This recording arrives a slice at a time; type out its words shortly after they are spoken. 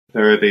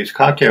There are these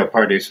cocktail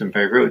parties in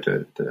Beirut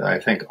that I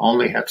think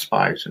only had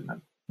spies in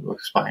them, who were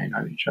spying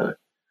on each other,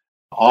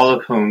 all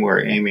of whom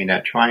were aiming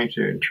at trying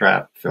to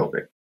entrap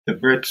Philby. The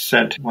Brits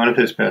sent one of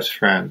his best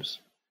friends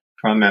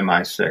from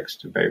MI6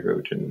 to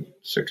Beirut in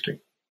 '60.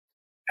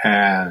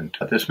 And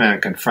this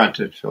man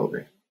confronted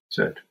Philby,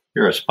 said,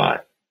 "You're a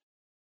spy."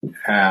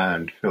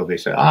 And Philby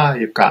said,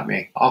 "You've got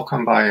me. I'll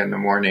come by in the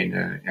morning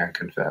and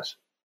confess."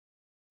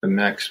 The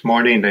next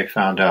morning, they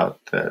found out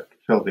that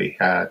Philby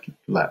had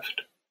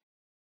left,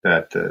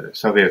 that the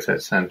Soviets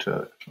had sent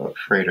a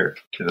freighter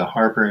to the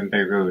harbor in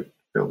Beirut.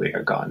 Philby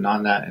had gotten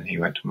on that, and he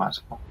went to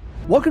Moscow.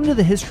 Welcome to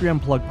the History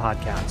Unplugged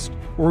podcast,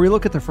 where we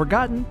look at the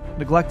forgotten,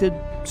 neglected,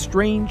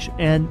 strange,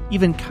 and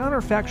even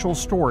counterfactual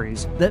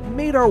stories that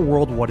made our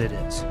world what it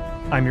is.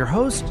 I'm your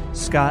host,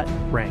 Scott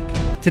Rank.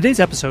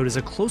 Today's episode is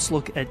a close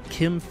look at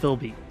Kim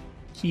Philby.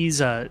 He's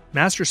a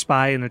master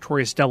spy and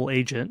notorious double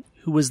agent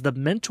who was the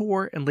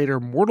mentor and later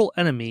mortal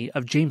enemy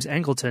of James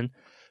Angleton,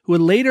 who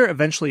would later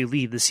eventually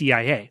lead the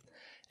CIA.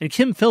 And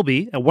Kim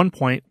Philby, at one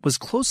point, was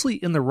closely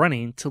in the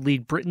running to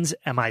lead Britain's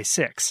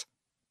MI6.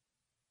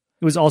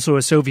 It was also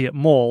a Soviet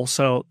mole,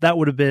 so that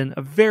would have been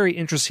a very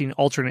interesting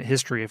alternate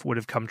history if it would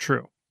have come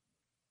true.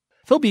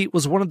 Philby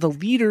was one of the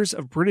leaders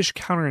of British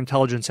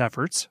counterintelligence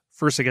efforts,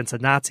 first against the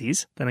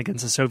Nazis, then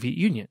against the Soviet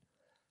Union.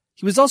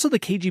 He was also the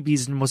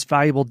KGB's most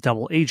valuable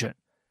double agent.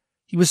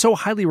 He was so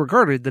highly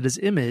regarded that his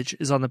image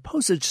is on the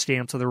postage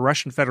stamps of the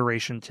Russian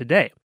Federation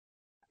today.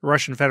 The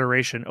Russian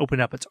Federation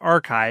opened up its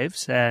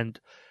archives, and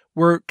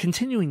we're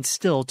continuing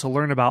still to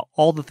learn about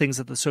all the things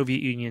that the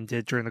Soviet Union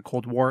did during the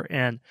Cold War,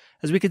 and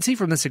as we can see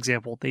from this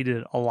example, they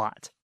did a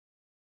lot.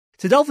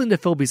 To delve into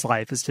Philby's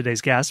life is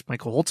today's guest,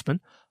 Michael Holzman,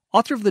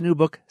 author of the new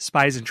book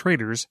Spies and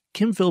Traitors,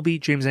 Kim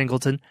Philby, James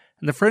Angleton,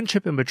 and the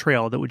Friendship and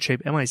Betrayal that would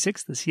shape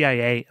MI6, the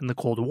CIA, and the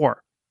Cold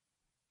War.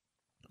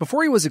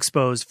 Before he was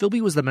exposed,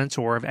 Philby was the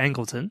mentor of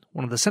Angleton,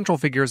 one of the central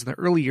figures in the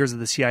early years of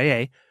the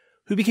CIA,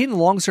 who became the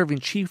long-serving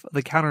chief of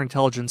the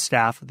counterintelligence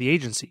staff of the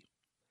agency.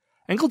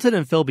 Angleton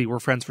and Philby were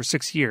friends for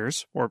 6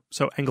 years, or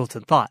so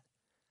Angleton thought.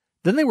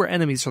 Then they were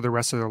enemies for the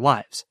rest of their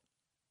lives.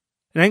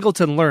 And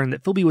Angleton learned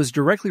that Philby was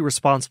directly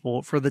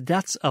responsible for the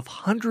deaths of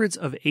hundreds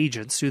of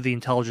agents through the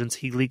intelligence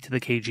he leaked to the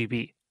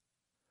KGB.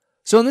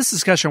 So in this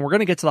discussion, we're going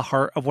to get to the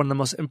heart of one of the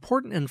most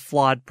important and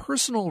flawed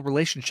personal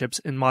relationships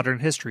in modern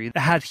history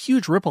that had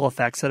huge ripple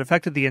effects that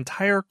affected the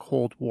entire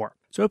Cold War.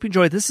 So I hope you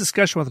enjoyed this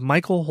discussion with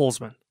Michael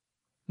Holzman.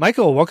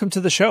 Michael, welcome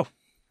to the show.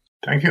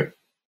 Thank you.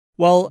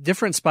 Well,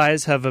 different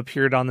spies have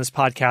appeared on this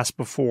podcast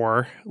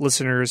before.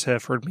 Listeners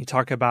have heard me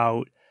talk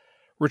about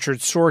Richard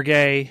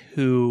Sorge,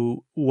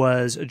 who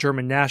was a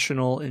German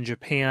national in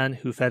Japan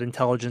who fed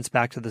intelligence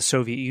back to the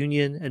Soviet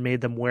Union and made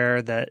them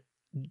aware that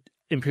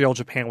Imperial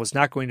Japan was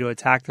not going to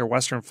attack their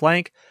western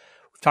flank.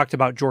 We've talked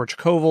about George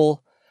Koval,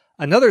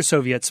 another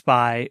Soviet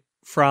spy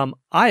from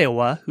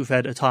Iowa who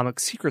fed atomic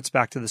secrets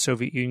back to the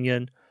Soviet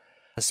Union.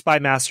 Spy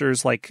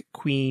masters like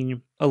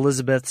Queen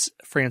Elizabeth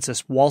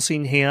Francis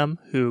Walsingham,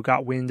 who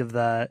got wind of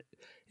the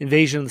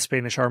invasion of the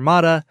Spanish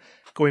Armada.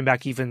 Going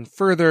back even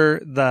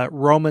further, the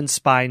Roman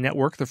spy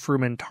network, the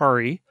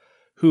Frumentarii,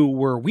 who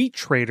were wheat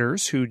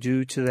traders who,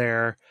 due to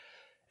their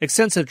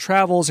extensive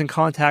travels and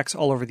contacts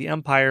all over the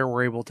empire,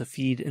 were able to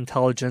feed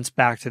intelligence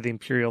back to the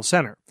imperial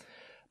center.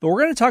 But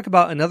we're going to talk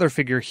about another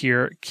figure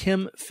here,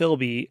 Kim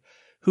Philby,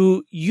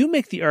 who you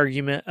make the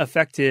argument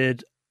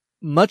affected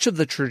much of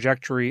the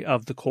trajectory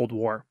of the Cold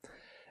War.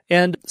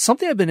 And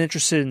something I've been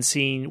interested in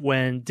seeing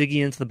when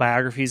digging into the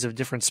biographies of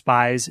different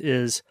spies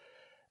is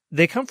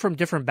they come from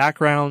different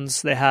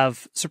backgrounds. They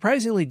have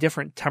surprisingly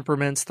different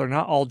temperaments. They're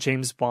not all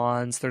James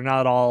Bonds. They're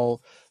not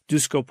all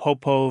Dusko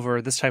Popov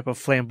or this type of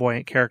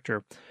flamboyant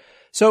character.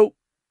 So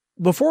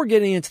before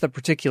getting into the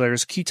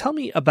particulars, can you tell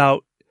me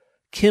about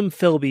Kim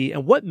Philby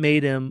and what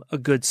made him a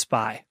good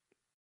spy?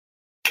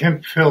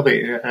 Kim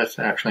Philby, that's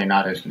actually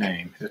not his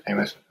name. His name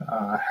is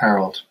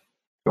Harold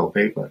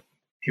Philby, but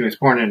he was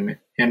born in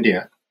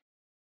India,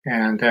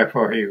 and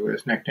therefore he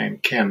was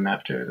nicknamed Kim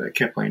after the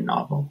Kipling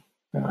novel,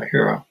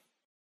 Hero.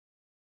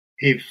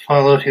 He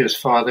followed his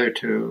father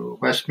to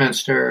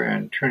Westminster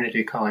and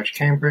Trinity College,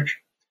 Cambridge,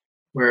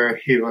 where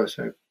he was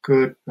a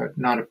good but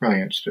not a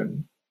brilliant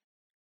student.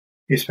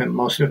 He spent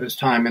most of his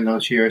time in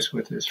those years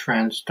with his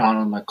friends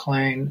Donald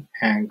Maclean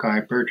and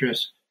Guy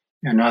Burgess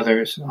and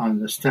others on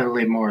the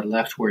steadily more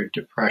leftward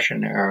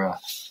Depression-era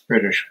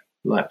British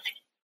left.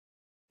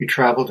 He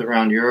traveled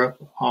around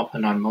Europe,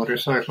 often on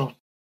motorcycle.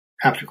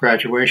 After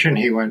graduation,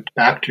 he went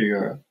back to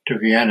Europe, to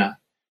Vienna,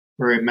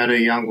 where he met a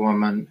young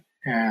woman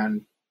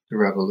and the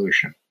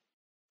revolution.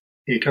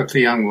 He took the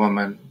young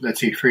woman,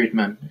 Litzy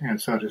Friedman,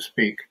 and so to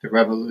speak, the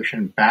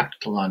revolution back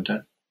to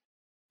London,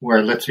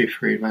 where Litzy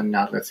Friedman,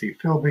 now Litzy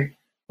Philby,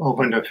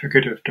 opened a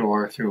figurative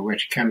door through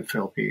which Kim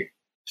Philby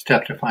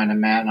stepped to find a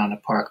man on a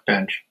park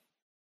bench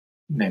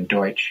named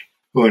Deutsch,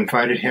 who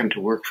invited him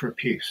to work for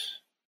peace,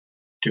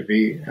 to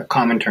be a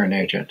Comintern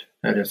agent,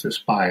 that is, a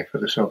spy for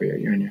the Soviet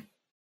Union.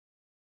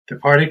 The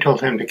party told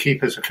him to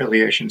keep his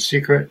affiliation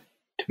secret,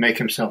 to make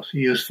himself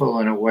useful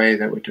in a way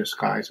that would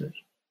disguise it.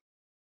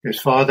 His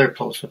father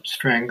pulled some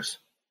strings,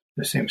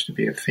 There seems to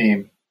be a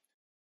theme.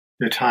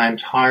 The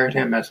Times hired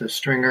him as a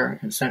stringer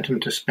and sent him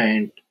to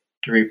Spain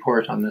to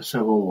report on the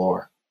Civil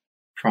War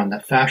from the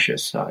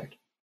fascist side.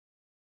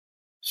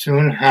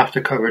 Soon half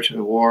the coverage of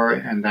the war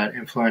in that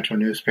influential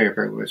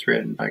newspaper was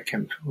written by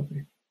Kim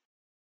Philby.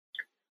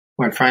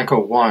 When Franco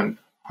won,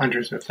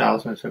 hundreds of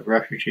thousands of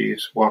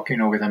refugees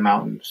walking over the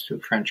mountains to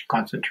French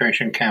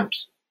concentration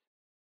camps,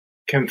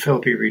 Kim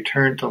Philby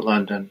returned to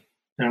London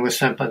and was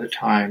sent by the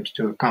Times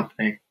to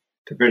accompany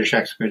the British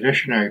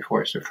Expeditionary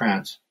Force to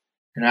France,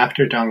 and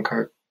after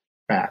Dunkirk,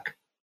 back.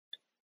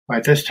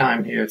 By this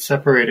time he had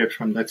separated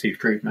from Lizzie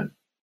Friedman.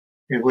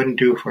 It wouldn't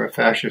do for a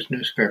fascist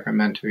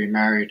newspaperman to be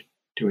married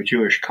to a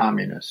Jewish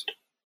communist.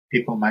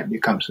 People might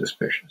become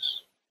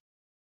suspicious.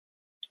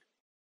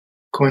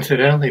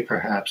 Coincidentally,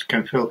 perhaps,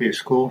 Kim Philby's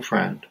school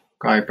friend,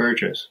 Guy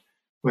Burgess,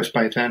 was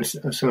by then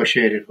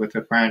associated with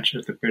a branch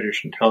of the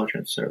British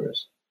intelligence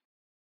service.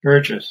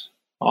 Burgess,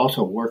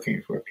 also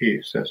working for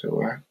peace, as it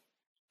were,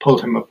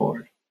 pulled him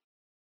aboard.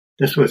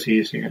 This was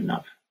easy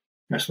enough,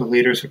 as the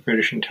leaders of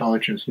British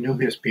intelligence knew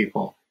his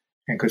people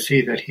and could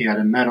see that he had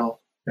a medal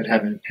that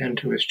had been pinned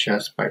to his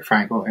chest by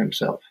Franco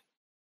himself.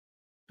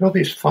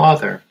 Philby's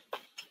father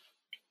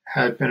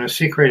had been a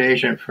secret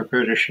agent for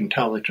British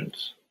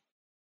intelligence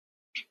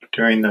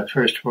during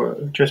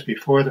the just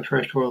before the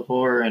First World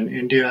War in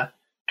India,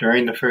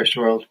 during the First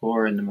World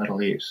War in the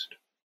Middle East.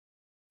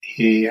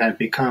 He had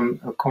become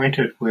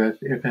acquainted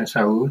with Ibn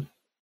Saud,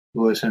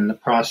 who was in the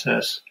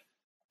process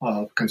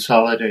of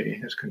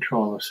consolidating his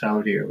control of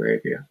Saudi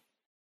Arabia.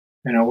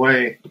 In a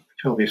way,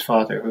 Philby's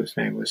father, whose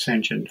name was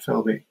St. John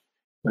Philby,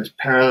 was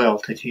parallel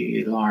to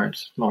T.E.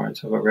 Lawrence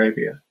of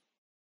Arabia.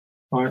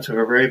 Lawrence of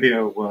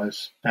Arabia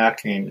was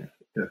backing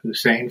the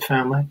Hussein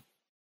family,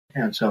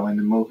 and so in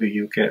the movie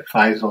you get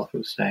Faisal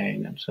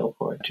Hussein and so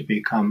forth to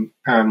become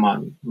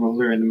paramount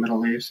ruler in the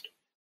Middle East,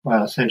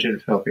 while St.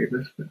 John Philby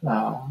was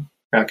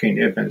backing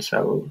Ibn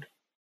Saud.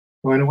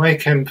 So in a way,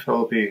 Kim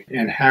Philby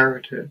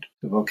inherited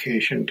the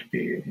vocation to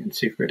be in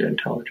secret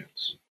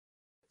intelligence.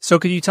 So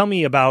could you tell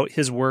me about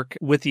his work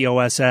with the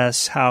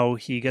OSS, how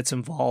he gets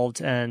involved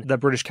in the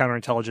British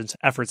counterintelligence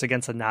efforts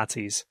against the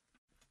Nazis?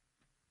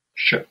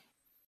 Sure.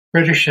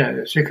 British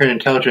Secret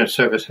Intelligence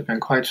Service had been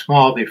quite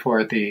small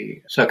before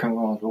the Second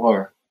World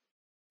War,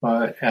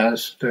 but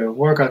as the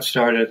war got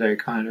started, they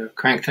kind of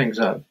cranked things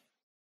up.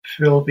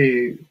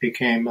 Philby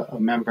became a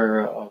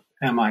member of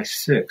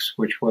MI6,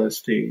 which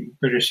was the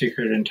British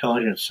Secret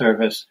Intelligence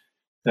Service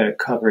that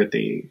covered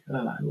the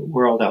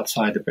world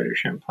outside the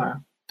British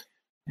Empire.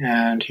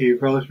 And he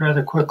rose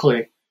rather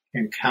quickly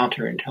in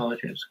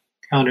counterintelligence.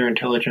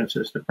 Counterintelligence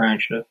is the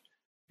branch of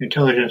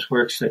intelligence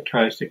works that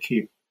tries to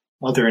keep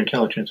other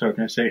intelligence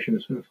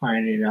organizations from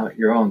finding out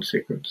your own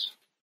secrets.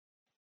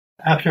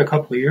 After a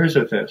couple of years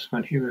of this,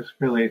 when he was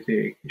really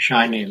the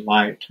shining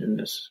light in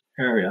this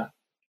area,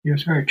 he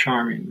was a very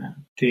charming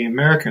man. The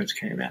Americans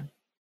came in.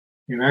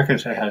 The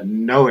Americans had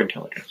no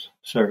intelligence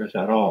service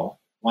at all.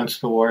 Once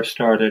the war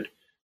started,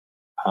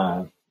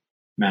 a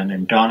man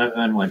named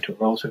Donovan went to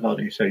Roosevelt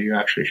and he said, you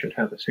actually should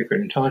have a secret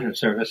intelligence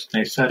service.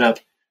 And they set up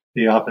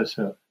the Office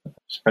of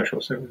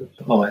Special Services,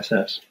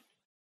 OSS.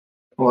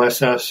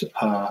 OSS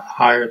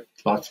hired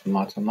lots and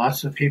lots and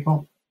lots of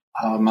people.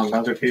 Among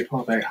other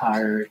people, they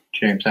hired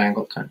James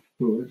Angleton,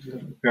 who was a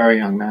very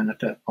young man at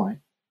that point.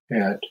 He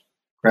had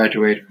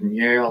graduated from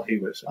Yale. He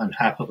was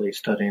unhappily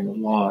studying the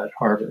law at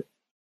Harvard.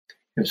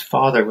 His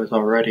father was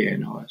already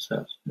in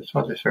OSS. His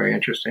father's very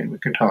interesting. We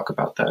can talk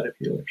about that if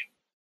you wish.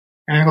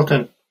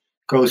 Angleton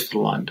goes to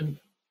London,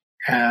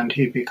 and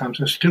he becomes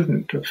a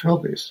student of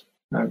Philby's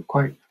in a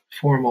quite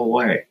formal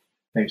way.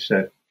 They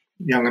said,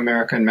 young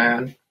American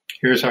man,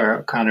 here's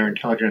our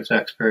counterintelligence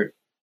expert.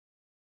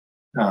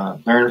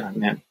 Learn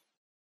from him.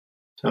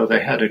 So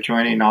they had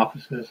adjoining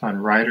offices on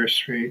Ryder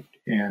Street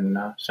in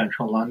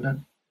central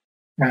London.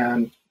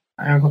 And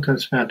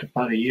Angleton spent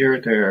about a year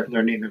there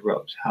learning the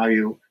ropes, how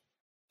you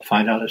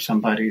find out if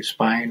somebody's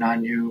spying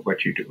on you,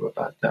 what you do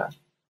about that.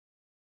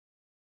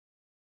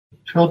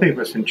 Philby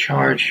was in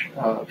charge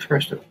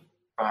first of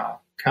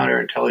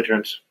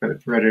counterintelligence for the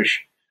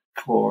British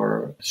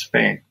for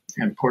Spain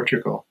and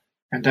Portugal,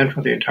 and then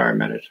for the entire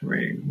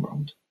Mediterranean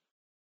world.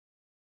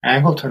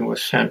 Angleton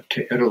was sent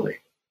to Italy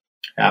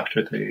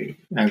after the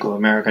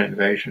Anglo-American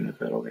invasion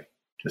of Italy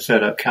to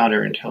set up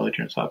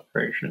counterintelligence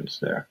operations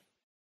there.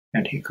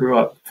 And he grew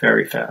up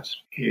very fast.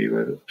 He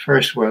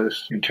first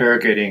was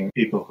interrogating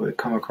people who had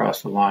come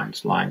across the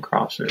lines, line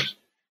crossers.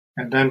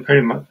 And then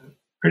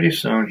pretty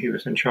soon he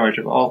was in charge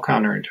of all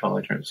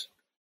counterintelligence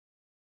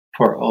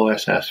for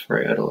OSS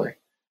for Italy,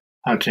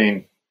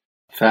 hunting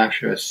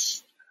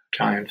fascists,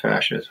 Italian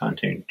fascists,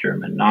 hunting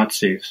German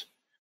Nazis,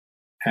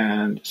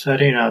 and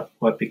setting up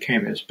what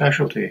became his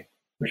specialty,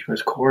 which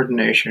was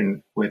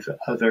coordination with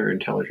other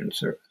intelligence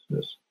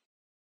services.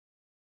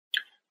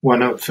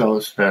 One of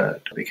those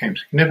that became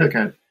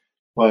significant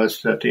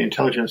was that the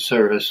intelligence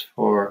service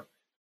for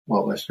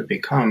what was to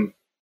become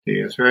the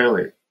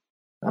Israeli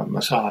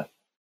Mossad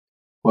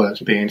was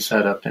being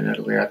set up in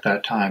Italy at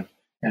that time,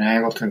 and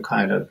Angleton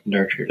kind of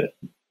nurtured it.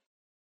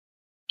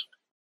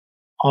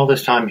 all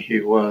this time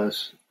he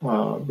was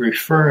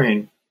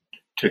referring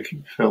to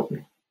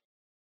Philby.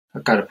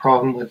 I've got a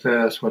problem with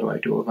this. What do I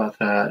do about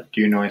that?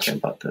 Do you know anything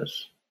about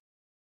this?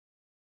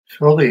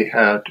 Philby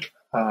had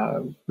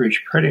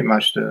reached pretty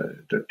much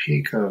the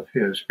peak of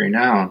his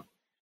renown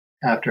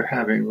after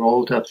having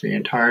rolled up the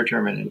entire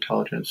German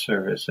intelligence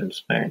service in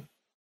Spain.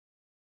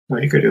 So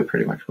he could do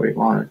pretty much what he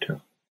wanted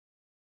to.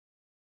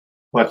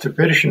 What the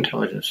British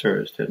intelligence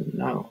service didn't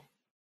know,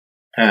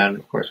 and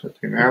of course what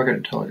the American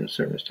intelligence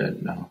service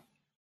didn't know,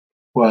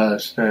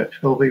 was that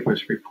Philby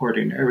was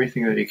reporting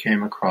everything that he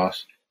came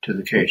across to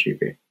the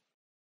KGB.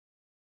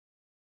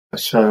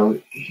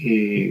 So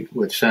he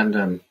would send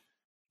them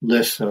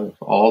lists of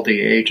all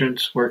the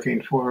agents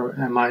working for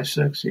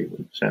MI6. He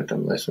would send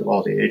them lists of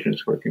all the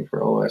agents working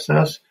for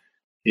OSS.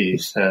 He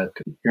said,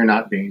 you're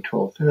not being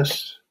told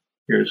this.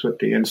 Here's what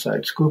the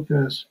inside scoop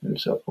is, and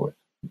so forth.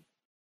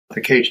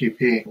 The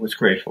KGB was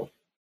grateful.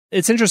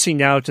 It's interesting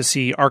now to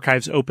see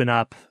archives open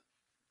up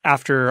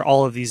after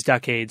all of these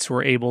decades.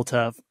 We're able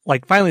to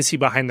finally see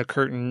behind the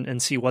curtain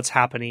and see what's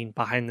happening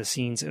behind the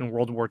scenes in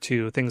World War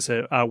II, things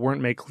that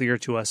weren't made clear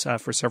to us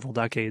for several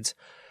decades.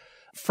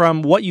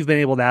 From what you've been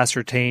able to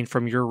ascertain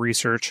from your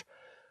research,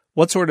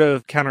 what sort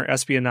of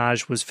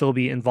counter-espionage was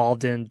Philby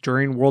involved in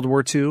during World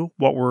War II?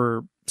 What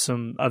were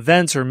some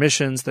events or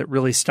missions that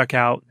really stuck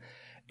out?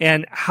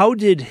 And how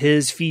did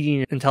his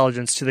feeding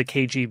intelligence to the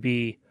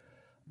KGB,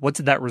 what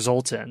did that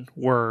result in?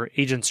 Were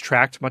agents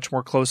tracked much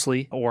more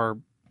closely? Or,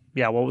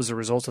 what was the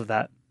result of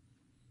that?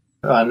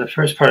 On the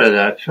first part of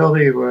that,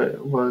 Philby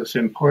was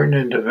important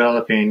in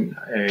developing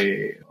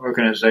a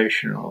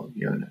organizational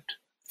unit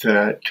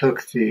that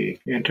took the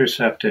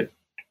intercepted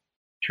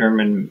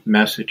German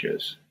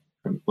messages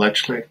from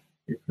Bletchley,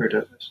 you've heard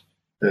of this,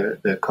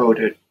 the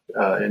coded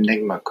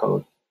Enigma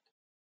code,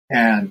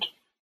 and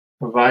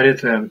provided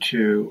them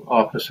to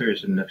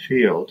officers in the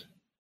field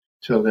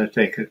so that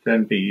they could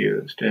then be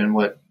used. And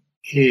what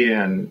he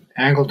and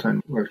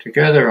Angleton worked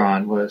together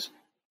on was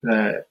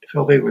that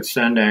Philby would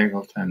send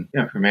Angleton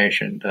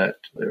information that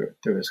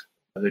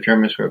the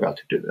Germans were about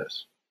to do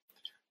this.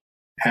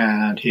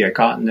 And he had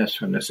gotten this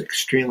from this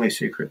extremely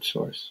secret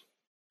source.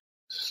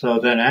 So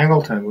then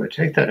Angleton would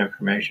take that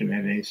information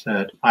and he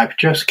said, I've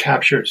just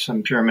captured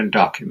some German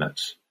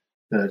documents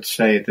that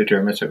say the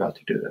Germans are about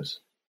to do this,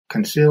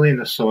 concealing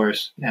the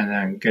source and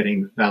then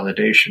getting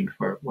validation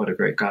for what a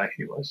great guy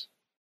he was.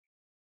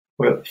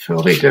 What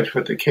Philby did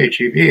for the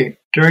KGB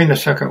during the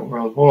Second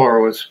World War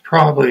was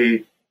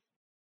probably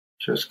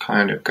just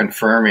kind of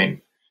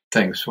confirming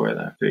things for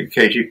them. The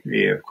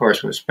KGB, of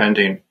course, was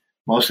spending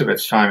most of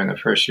its time in the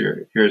first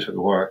years of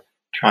the war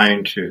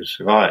trying to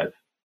survive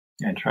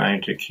and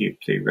trying to keep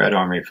the Red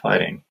Army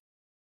fighting.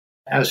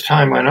 As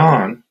time went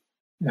on,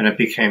 and it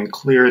became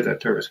clear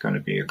that there was going to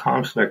be a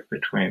conflict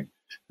between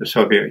the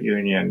Soviet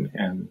Union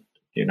and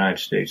the United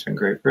States and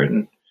Great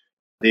Britain,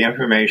 the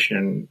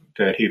information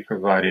that he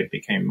provided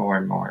became more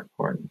and more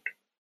important.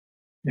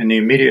 In the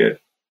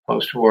immediate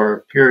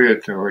post-war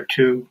period, there were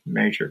two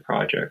major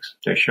projects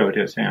that showed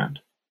his hand.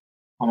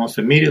 Almost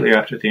immediately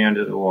after the end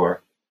of the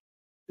war,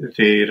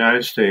 the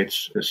United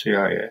States, the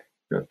CIA,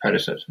 the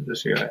predecessor of the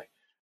CIA,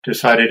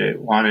 decided it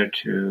wanted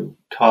to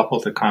topple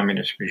the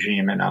communist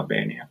regime in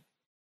Albania.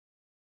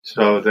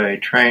 So they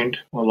trained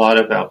a lot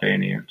of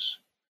Albanians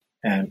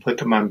and put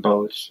them on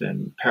boats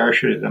and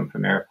parachuted them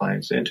from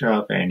airplanes into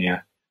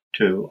Albania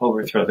to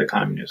overthrow the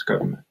communist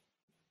government.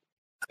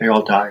 They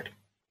all died.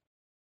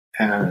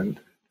 And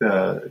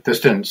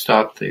this didn't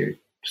stop the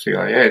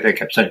CIA. They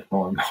kept sending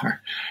more and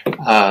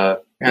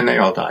more. And they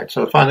all died.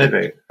 So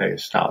finally they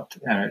stopped.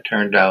 And it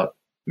turned out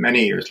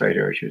many years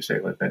later, as you say,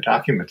 when the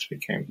documents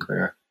became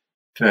clear,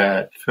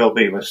 that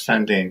Philby was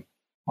sending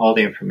all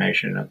the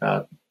information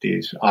about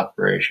these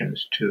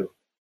operations to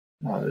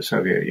the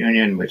Soviet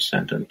Union, which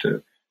sent them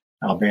to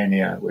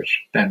Albania,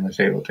 which then was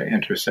able to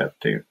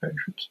intercept the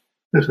invasions.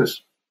 This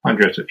was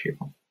hundreds of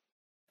people.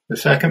 The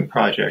second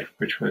project,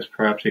 which was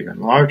perhaps even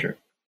larger,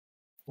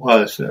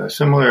 was a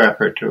similar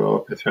effort to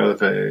overthrow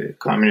the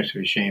communist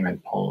regime in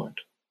Poland.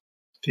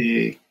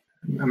 The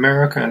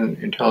American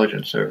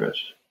intelligence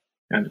service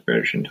and the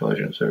British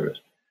intelligence service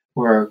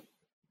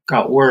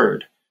got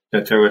word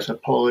that there was a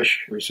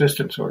Polish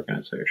resistance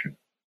organization.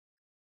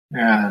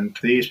 And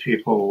these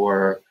people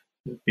were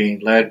being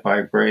led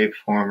by brave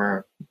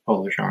former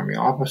Polish army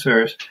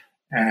officers,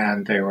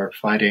 and they were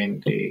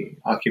fighting the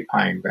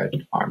occupying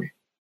Red Army.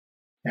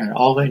 And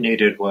all they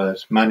needed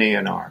was money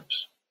and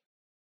arms.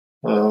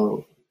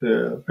 So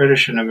the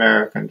British and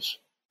Americans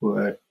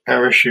would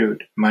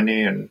parachute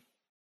money and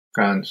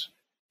guns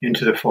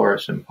into the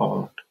forest in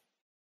Poland.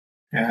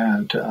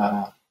 And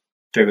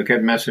they would get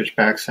a message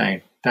back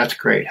saying, that's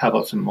great, how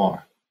about some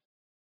more?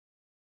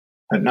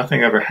 But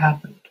nothing ever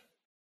happened.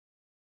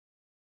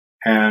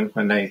 And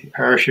when they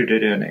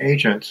parachuted in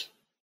agents,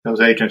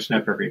 those agents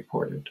never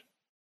reported.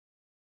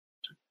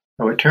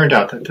 So it turned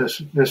out that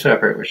this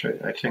effort, which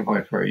I think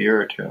went for a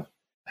year or two,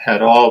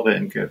 had all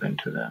been given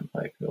to them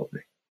by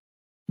Philby.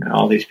 And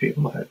all these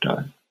people had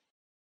died.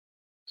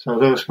 So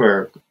those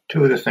were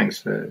two of the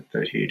things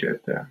that he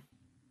did there.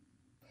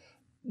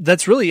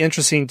 That's really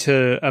interesting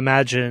to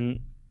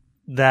imagine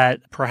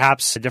that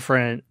perhaps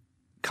different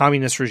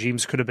communist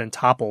regimes could have been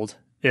toppled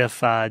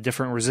if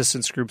different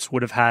resistance groups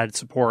would have had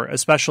support,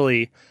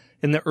 especially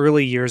in the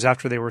early years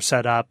after they were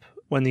set up,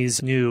 when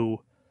these new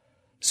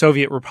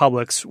Soviet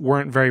republics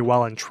weren't very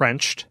well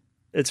entrenched.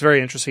 It's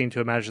very interesting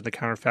to imagine the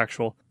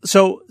counterfactual.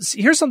 So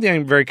here's something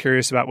I'm very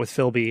curious about with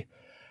Philby.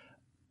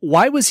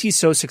 Why was he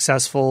so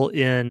successful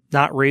in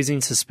not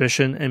raising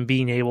suspicion and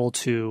being able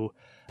to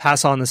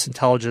pass on this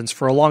intelligence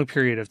for a long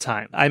period of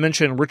time? I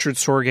mentioned Richard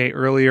Sorge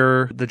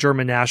earlier, the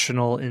German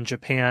national in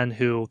Japan,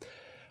 who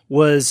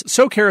was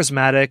so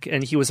charismatic,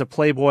 and he was a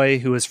playboy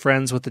who was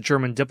friends with the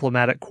German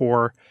diplomatic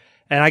corps.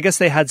 And I guess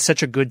they had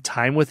such a good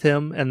time with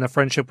him, and the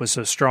friendship was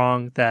so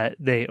strong that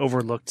they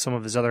overlooked some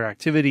of his other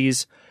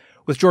activities.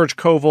 With George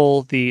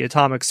Koval, the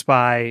atomic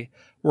spy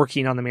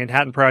working on the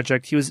Manhattan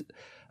Project, he was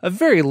a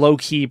very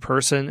low-key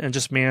person and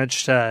just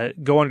managed to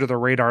go under the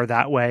radar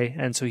that way,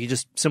 and so he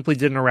just simply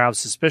didn't arouse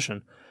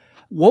suspicion.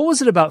 What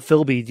was it about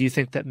Philby, do you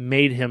think, that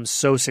made him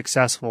so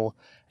successful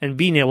in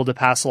being able to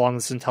pass along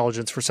this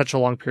intelligence for such a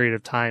long period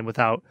of time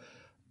without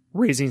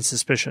raising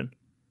suspicion?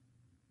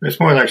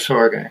 It's more like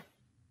Sorge.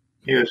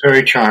 He was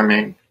very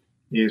charming.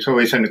 He was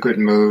always in a good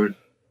mood.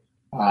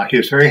 He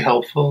was very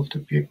helpful to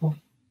people,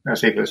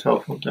 as he was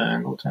helpful to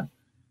Angleton.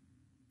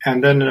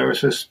 And then there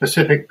was a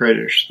specific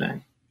British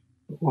thing.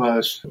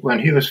 Was when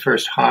he was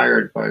first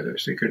hired by the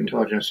Secret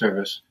Intelligence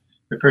Service,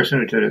 the person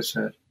who did it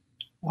said,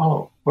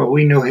 "Oh, well,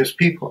 we knew his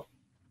people."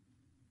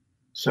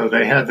 So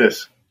they had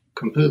this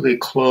completely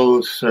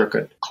closed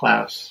circuit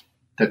class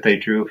that they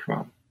drew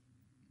from.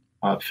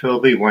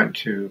 Philby went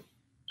to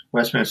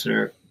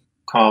Westminster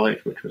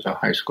College, which was a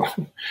high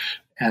school,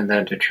 and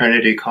then to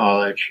Trinity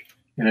College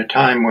in a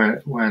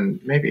time when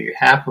maybe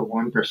half of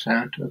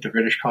 1% of the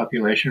British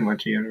population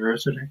went to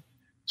university.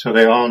 So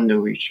they all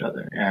knew each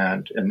other.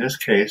 And in this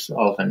case,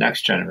 all the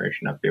next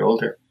generation of the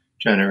older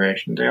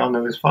generation, they all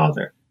knew his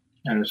father.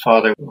 And his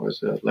father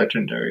was a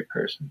legendary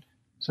person.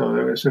 So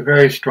there was a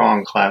very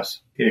strong class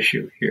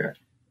issue here.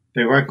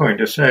 They weren't going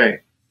to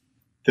say,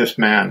 this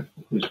man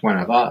who's one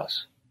of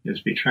us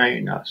is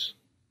betraying us.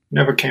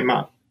 Never came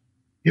up.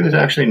 He was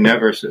actually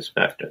never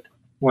suspected.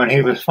 When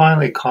he was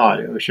finally caught,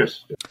 it was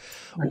just,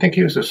 I think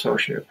he was a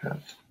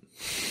sociopath.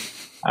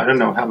 I don't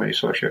know how many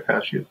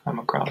sociopaths you've come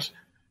across,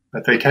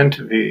 but they tend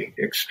to be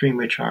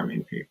extremely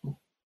charming people.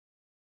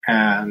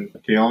 And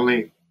the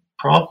only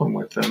problem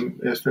with them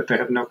is that they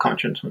have no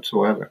conscience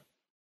whatsoever.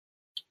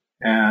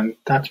 And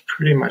that's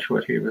pretty much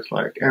what he was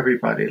like.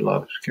 Everybody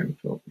loves Kim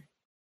Philby.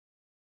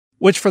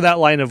 Which, for that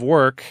line of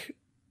work,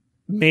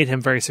 made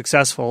him very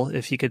successful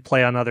if he could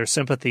play on other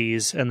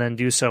sympathies and then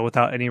do so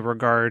without any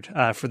regard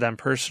for them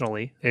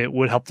personally. It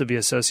would help to be a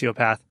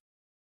sociopath.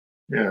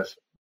 Yes.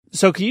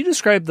 So can you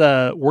describe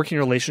the working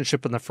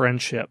relationship and the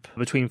friendship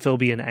between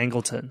Philby and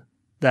Angleton?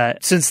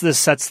 That, since this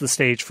sets the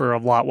stage for a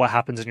lot what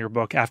happens in your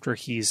book after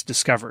he's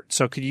discovered.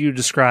 So could you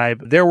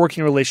describe their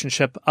working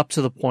relationship up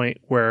to the point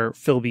where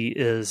Philby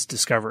is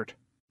discovered?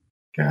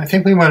 Yeah, I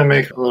think we want to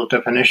make a little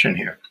definition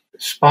here.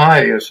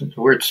 The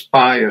word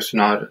spy is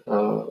not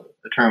a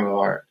term of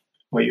art.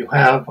 What you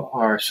have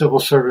are civil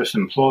service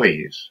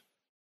employees.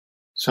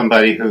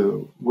 Somebody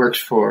who works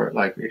for,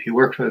 like if you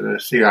work for the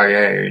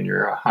CIA and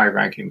you're a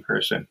high-ranking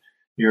person,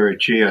 you're a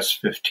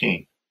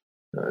GS-15.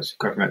 It's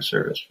government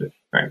service,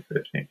 rank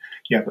 15.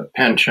 You have a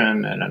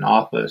pension and an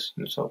office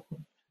and so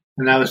forth.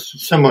 And that was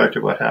similar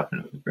to what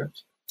happened with the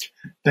Brits.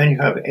 Then you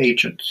have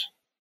agents.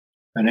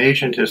 An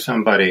agent is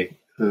somebody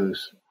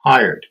who's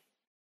hired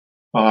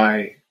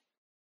by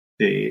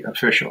the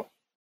official.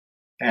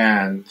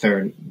 And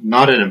they're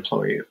not an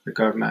employee of the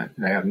government.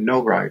 They have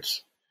no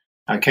rights.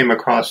 I came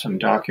across some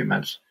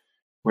documents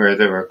where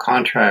there were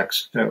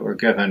contracts that were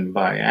given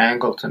by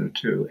Angleton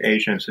to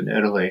agents in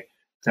Italy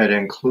that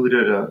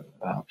included a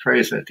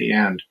phrase at the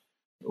end.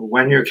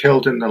 When you're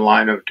killed in the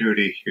line of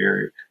duty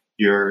here,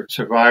 your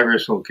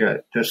survivors will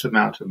get this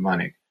amount of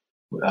money.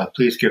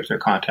 Please give their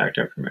contact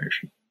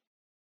information.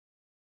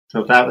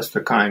 So that was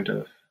the kind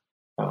of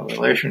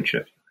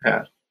relationship you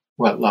had.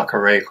 What Le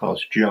Carré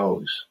calls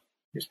Joes,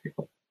 these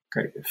people.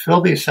 Okay.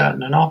 Philby sat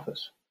in an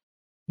office.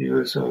 He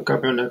was a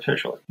government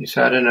official. He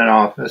sat in an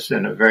office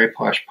in a very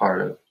posh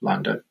part of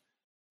London.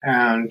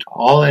 And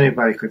all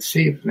anybody could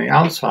see from the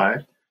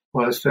outside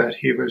was that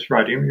he was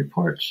writing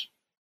reports.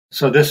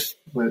 So this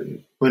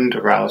wouldn't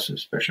arouse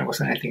suspicion. It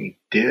wasn't anything he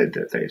did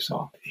that they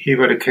saw. He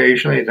would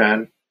occasionally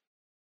then,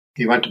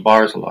 he went to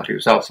bars a lot. He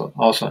was also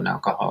an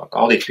alcoholic.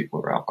 All these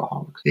people were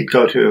alcoholics. He'd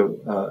go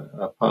to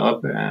a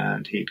pub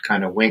and he'd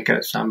kind of wink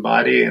at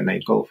somebody and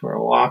they'd go for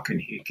a walk and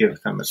he'd give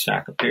them a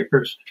stack of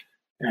papers.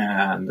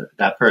 And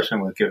that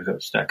person would give the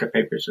stack of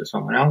papers to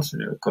someone else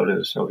and it would go to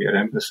the Soviet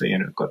embassy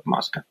and it would go to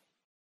Moscow.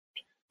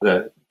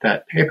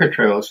 That paper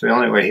trail is the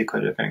only way he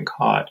could have been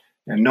caught,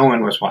 and no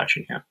one was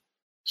watching him,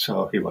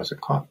 so he wasn't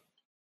caught.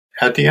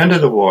 At the end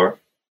of the war,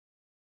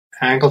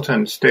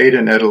 Angleton stayed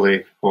in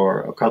Italy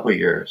for a couple of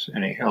years,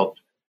 and he helped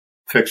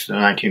fix the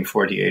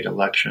 1948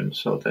 election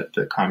so that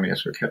the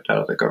communists were kept out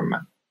of the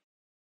government.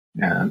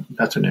 And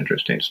that's an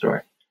interesting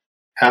story.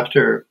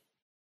 After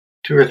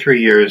 2 or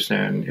 3 years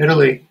in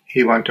Italy,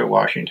 he went to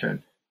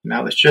Washington, and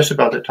that was just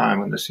about the time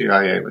when the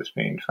CIA was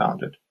being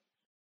founded.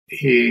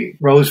 He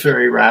rose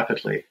very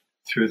rapidly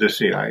through the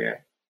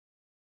CIA.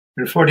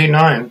 In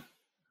 1949,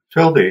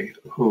 Philby,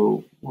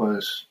 who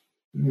was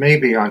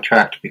maybe on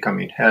track to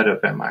becoming head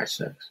of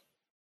MI6,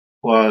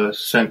 was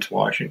sent to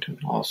Washington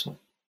also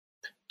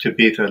to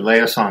be the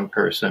liaison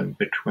person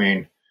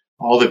between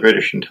all the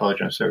British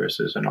intelligence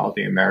services and all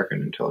the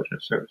American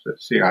intelligence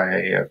services,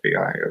 CIA,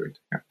 FBI, everything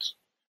else.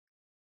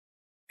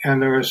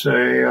 And there was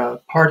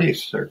a party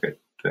circuit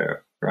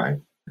there,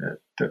 right?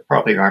 There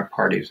probably aren't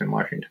parties in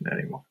Washington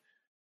anymore.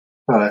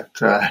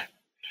 But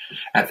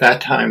at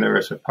that time, there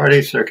was a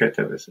party circuit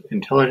that was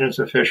intelligence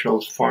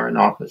officials, foreign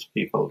office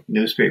people,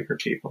 newspaper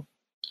people.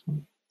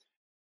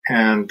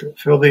 And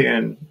Philby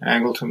and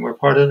Angleton were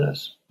part of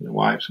this. The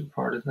wives were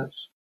part of this.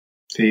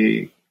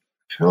 The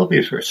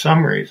Philbys, for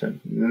some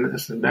reason, and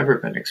this has never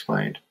been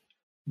explained,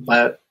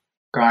 let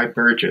Guy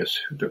Burgess,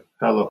 the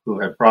fellow who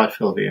had brought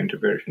Philby into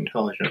British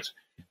intelligence,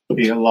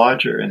 be a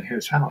lodger in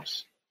his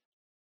house.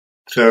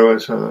 So there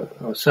was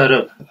a set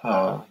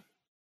of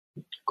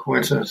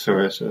coincidence. There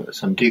was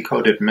some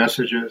decoded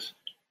messages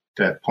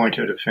that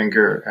pointed a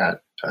finger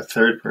at a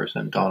third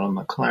person, Donald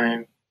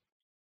McLean.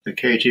 The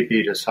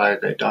KGB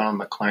decided that Donald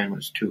McLean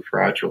was too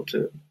fragile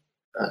to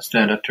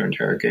stand up to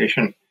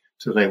interrogation,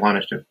 so they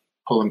wanted to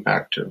pull him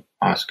back to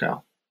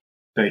Moscow.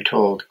 They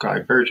told Guy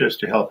Burgess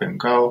to help him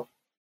go.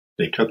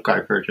 They took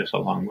Guy Burgess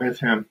along with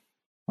him.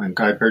 When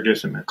Guy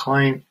Burgess and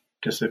McLean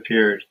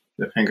disappeared,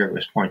 the finger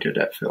was pointed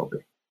at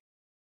Philby.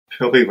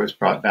 Philby was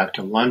brought back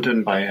to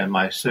London by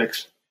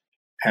MI6,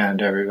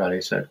 and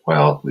everybody said,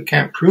 well, we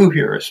can't prove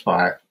you're a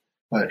spy,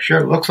 but it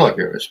sure looks like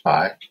you're a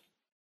spy.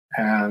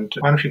 And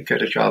why don't you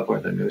get a job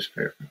with a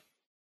newspaper?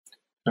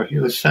 So he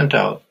was sent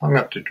out, hung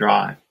up to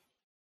dry.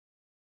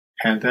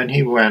 And then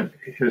he went,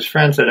 his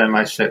friends at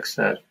MI6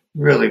 said,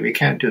 really, we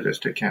can't do this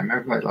to Kim.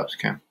 Everybody loves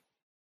Kim.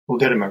 We'll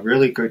get him a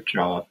really good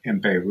job in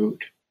Beirut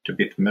to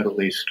be the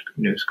Middle East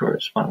news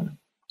correspondent.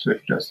 So he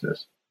does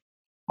this.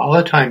 All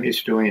the time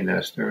he's doing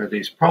this, there are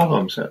these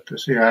problems at the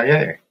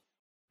CIA.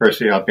 First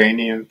the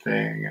Albanian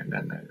thing, and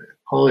then the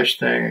Polish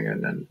thing,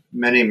 and then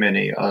many,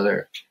 many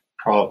other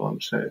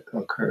problems that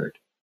occurred.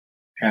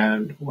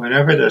 And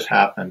whenever this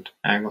happened,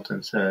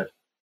 Angleton said,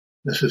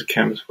 this is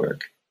Kim's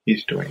work.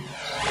 He's doing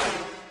this.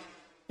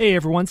 Hey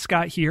everyone,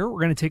 Scott here. We're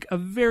going to take a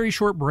very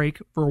short break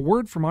for a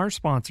word from our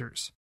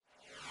sponsors.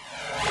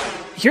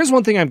 Here's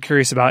one thing I'm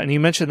curious about, and you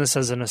mentioned this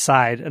as an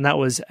aside, and that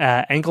was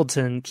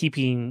Angleton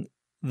keeping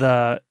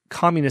the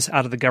communists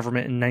out of the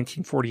government in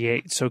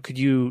 1948. So could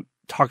you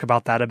talk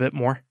about that a bit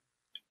more?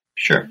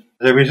 Sure.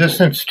 The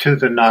resistance to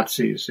the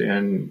Nazis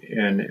in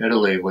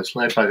Italy was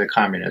led by the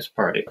Communist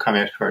Party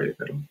of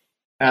Italy.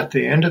 At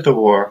the end of the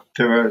war,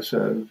 there was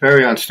a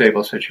very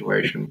unstable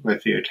situation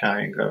with the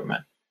Italian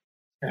government.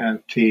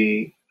 And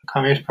the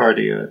Communist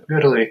Party of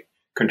Italy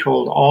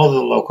controlled all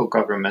the local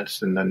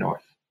governments in the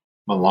north,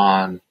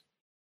 Milan,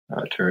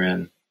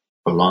 Turin,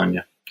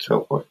 Bologna,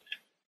 so forth.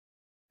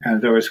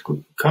 And there was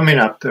going to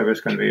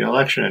be an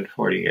election in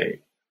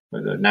 1948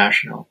 for the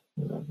national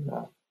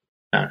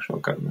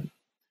government.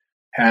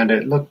 And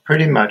it looked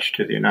pretty much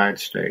to the United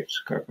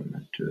States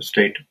government, to the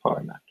State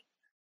Department,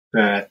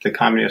 that the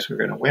communists were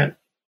going to win.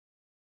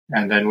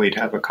 And then we'd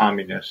have a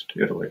communist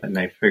Italy. And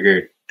they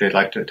figured they'd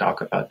like to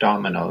talk about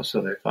dominoes,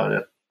 so they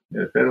thought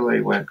if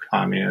Italy went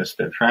communist,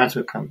 then France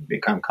would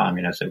become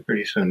communist, and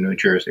pretty soon New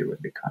Jersey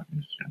would be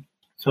communist.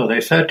 So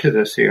they said to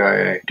the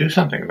CIA, do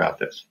something about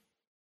this.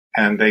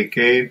 And they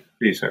gave,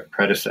 these are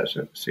predecessors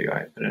of the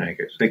CIA, but in any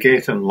case, they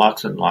gave them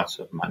lots and lots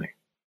of money.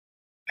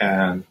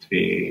 And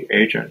the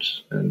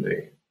agents and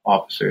the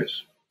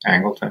officers,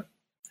 Angleton,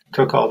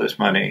 took all this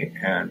money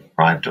and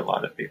bribed a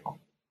lot of people.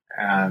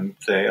 And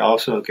they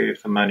also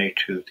gave the money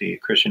to the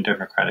Christian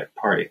Democratic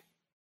Party,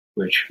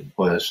 which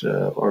was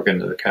an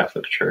organ of the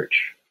Catholic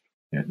Church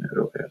in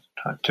Italy at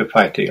the time, to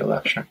fight the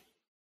election.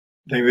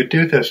 They would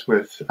do this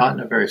not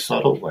in a very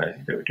subtle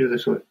way. They would do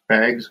this with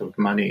bags of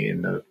money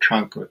in the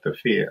trunk of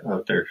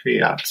their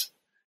Fiats.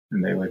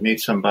 And they would meet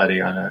somebody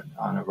on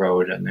a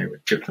road and they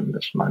would give them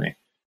this money.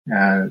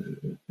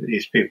 And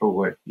these people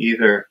would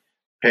either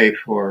pay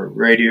for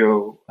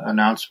radio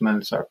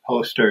announcements or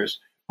posters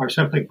or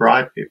simply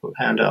bribe people,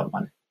 hand out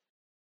money.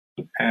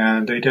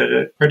 And they did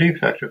it pretty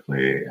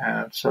effectively.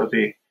 And so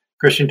the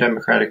Christian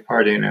Democratic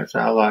Party and its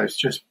allies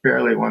just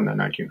barely won the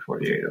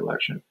 1948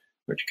 election,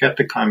 which kept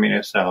the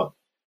communists out.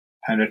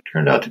 And it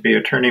turned out to be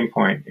a turning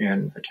point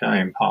in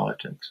Italian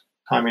politics.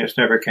 Communists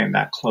never came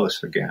that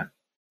close again,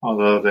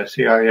 although the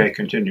CIA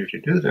continued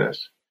to do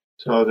this,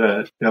 so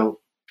that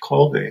Bill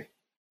Colby,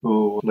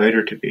 who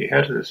later to be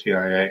head of the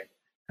CIA,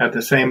 had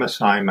the same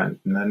assignment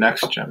in the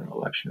next general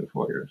election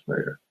 4 years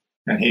later.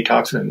 And he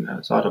talks in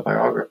his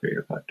autobiography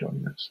about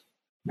doing this.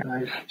 And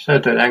I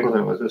said that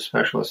Angleton was a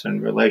specialist in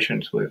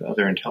relations with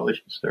other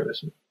intelligence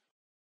services.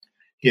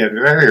 He had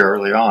very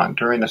early on,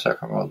 during the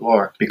Second World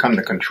War, become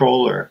the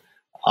controller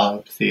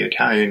of the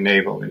Italian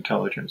Naval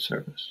Intelligence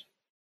Service.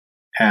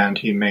 And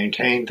he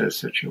maintained this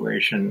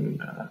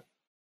situation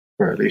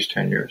for at least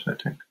 10 years, I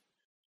think.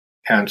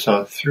 And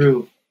so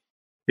through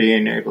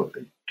being able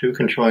to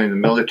controlling the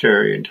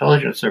military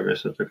intelligence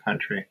service of the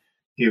country,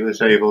 he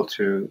was able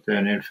to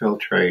then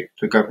infiltrate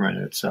the government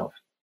itself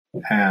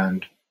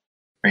and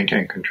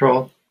maintain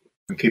control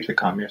and keep the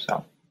communists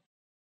out.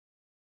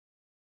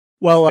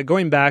 Well,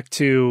 going back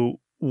to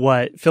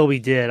what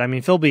Philby did, I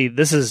mean, Philby,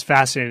 this is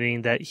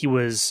fascinating that he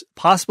was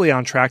possibly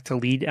on track to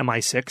lead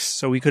MI6.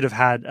 So we could have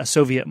had a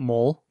Soviet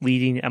mole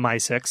leading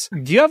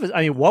MI6. Do you have,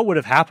 I mean, what would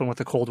have happened with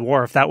the Cold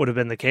War if that would have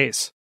been the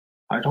case?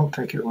 I don't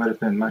think it would have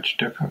been much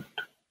different.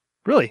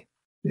 Really?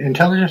 The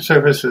intelligence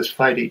services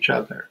fight each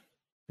other,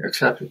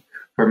 except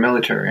for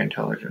military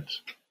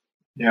intelligence.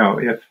 You know,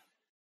 if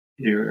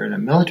you're in a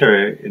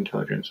military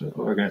intelligence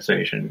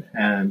organization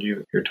and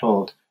you're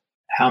told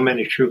how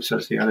many troops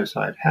does the other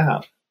side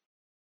have,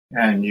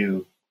 and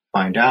you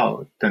find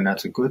out, then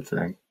that's a good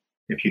thing.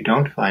 If you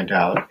don't find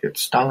out,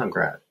 it's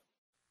Stalingrad.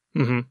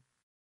 Mm-hmm.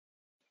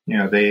 You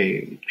know,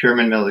 the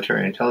German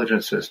military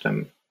intelligence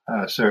system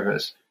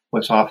service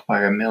was off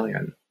by 1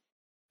 million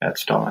at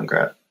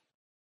Stalingrad.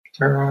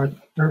 Where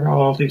are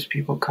all these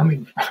people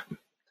coming from?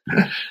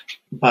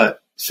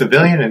 But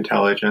civilian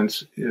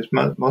intelligence is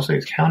mostly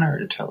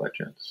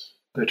counterintelligence.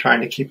 They're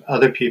trying to keep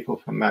other people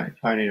from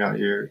finding out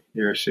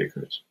your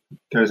secrets.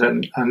 There's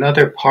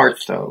another part,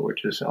 though,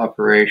 which is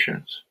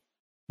operations,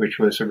 which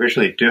was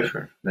originally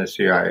different from the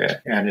CIA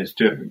and is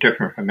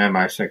different from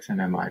MI6 and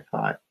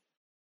MI5.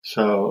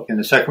 So in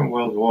the Second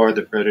World War,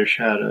 the British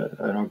had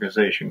an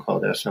organization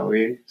called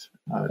SOE,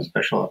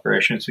 Special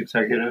Operations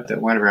Executive,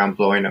 that went around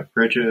blowing up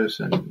bridges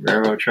and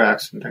railroad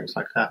tracks and things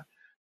like that.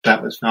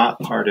 That was not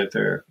part of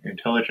their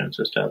intelligence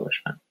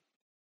establishment.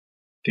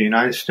 The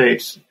United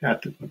States,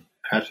 at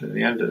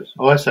the end of this,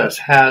 OSS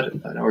had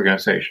an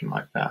organization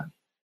like that.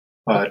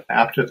 But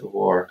after the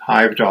war,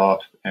 hived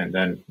off, and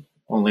then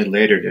only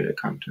later did it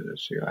come to the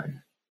CIA.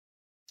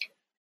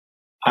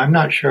 I'm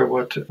not sure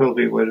what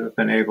Philby would have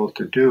been able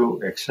to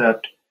do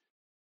except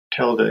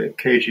tell the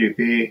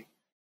KGB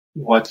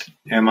what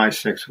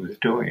MI6 was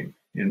doing,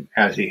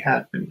 as he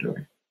had been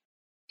doing.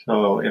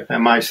 So if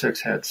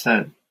MI6 had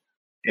sent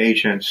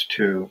agents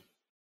to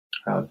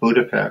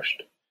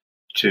Budapest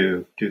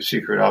to do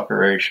secret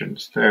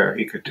operations there,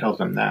 he could tell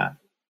them that.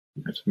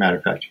 As a matter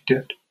of fact, he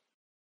did.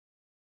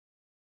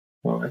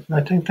 Well,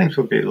 I think things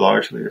would be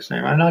largely the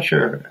same. I'm not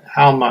sure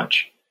how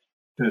much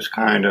is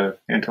kind of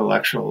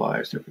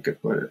intellectualized, if we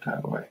could put it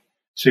that way.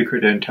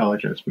 Secret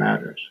intelligence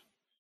matters.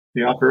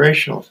 The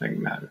operational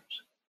thing matters.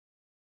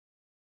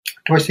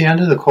 Towards the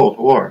end of the Cold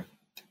War,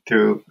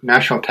 through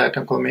national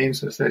technical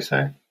means, as they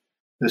say,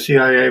 the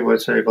CIA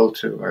was able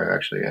to, or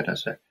actually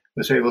NSA,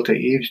 was able to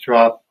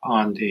eavesdrop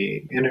on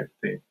the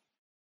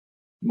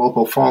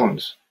mobile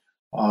phones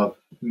of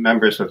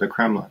members of the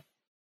Kremlin.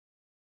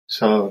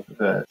 So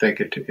that they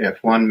could,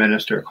 if one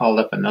minister called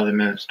up another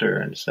minister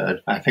and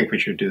said, I think we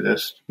should do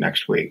this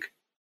next week,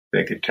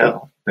 they could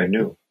tell. They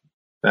knew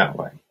that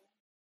way.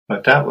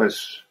 But that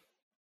was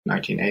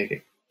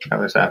 1980. That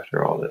was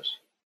after all this.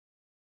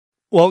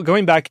 Well,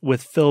 going back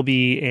with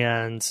Philby,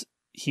 and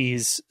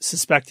he's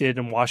suspected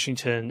in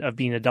Washington of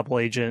being a double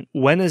agent.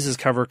 When is his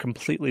cover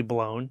completely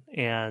blown?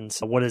 And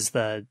what is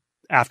the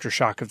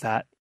aftershock of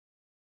that?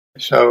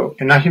 So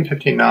in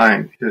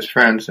 1959, his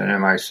friends in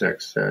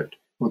MI6 said,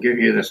 we'll give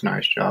you this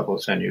nice job. We'll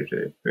send you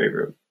to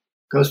Beirut.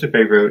 Goes to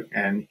Beirut,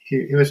 and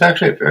he was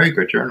actually a very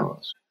good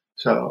journalist.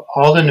 So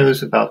all the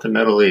news about the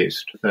Middle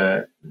East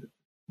that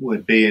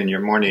would be in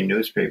your morning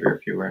newspaper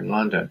if you were in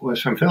London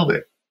was from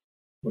Philby,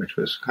 which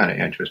was kind of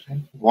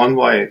interesting. One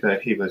way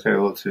that he was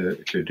able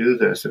to do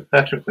this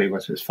effectively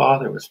was his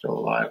father was still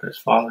alive. His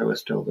father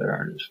was still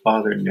there, and his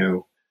father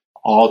knew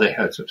all the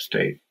heads of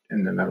state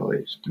in the Middle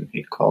East. And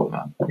he'd call them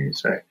up and he'd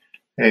say,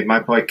 hey, my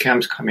boy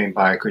Kim's coming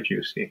by. Could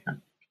you see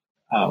him?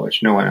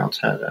 Which no one else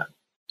had that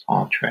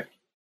entree.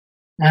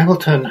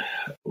 Angleton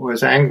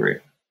was angry.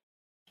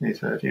 He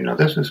said,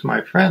 this is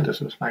my friend, this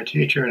is my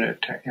teacher,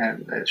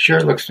 and it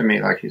sure looks to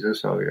me like he's a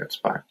Soviet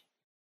spy.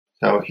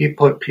 So he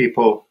put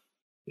people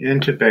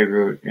into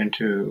Beirut,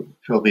 into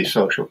Philby's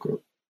social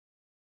group,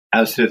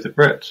 as did the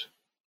Brits.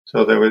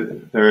 So there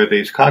were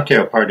these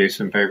cocktail parties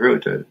in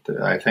Beirut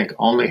that I think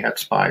only had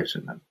spies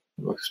in them,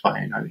 who were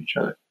spying on each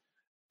other,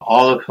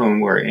 all of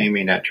whom were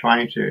aiming at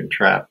trying to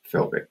entrap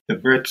Philby. The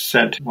Brits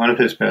sent one of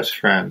his best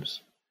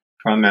friends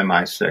from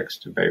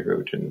MI6 to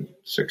Beirut in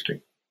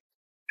 1960.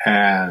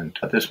 And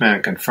this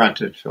man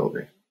confronted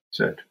Philby,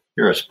 said,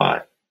 you're a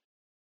spy.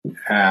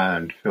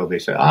 And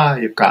Philby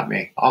said, you've got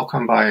me. I'll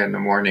come by in the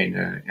morning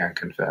and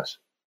confess.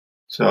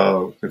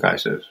 So the guy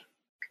says,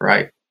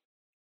 right.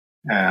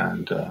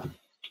 And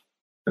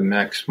the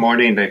next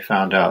morning they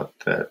found out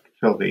that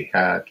Philby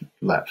had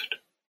left,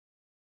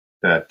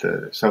 that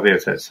the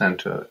Soviets had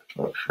sent a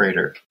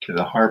freighter to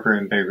the harbor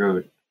in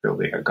Beirut.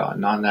 Philby had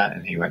gotten on that,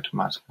 and he went to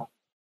Moscow.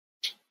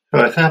 So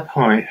at that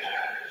point,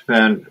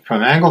 then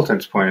from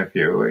Angleton's point of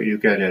view, what you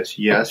get is,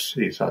 yes,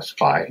 he's a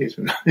spy. He's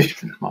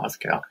in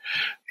Moscow.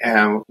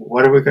 And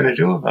what are we going to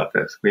do about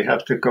this? We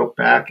have to go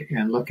back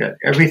and look at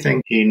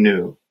everything he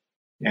knew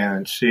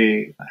and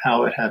see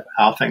how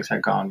things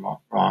had gone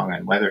wrong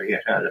and whether he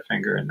had a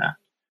finger in that.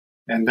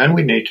 And then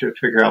we need to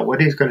figure out what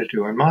he's going to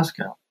do in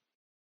Moscow.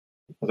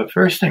 Well, the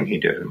first thing he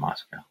did in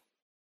Moscow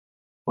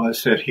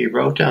was that he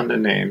wrote down the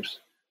names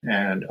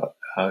and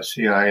a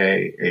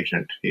CIA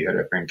agent he had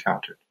ever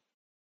encountered,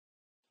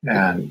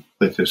 and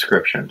with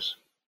descriptions.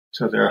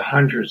 So there are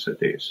hundreds of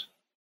these.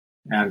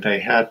 And they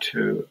had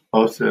to,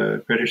 both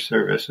the British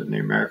service and the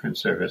American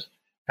service,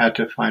 had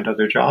to find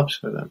other jobs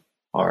for them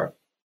or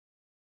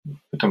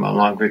put them on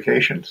long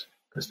vacations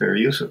because they were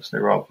useless. They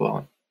were all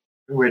blown,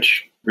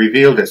 which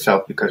revealed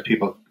itself because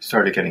people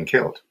started getting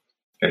killed.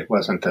 It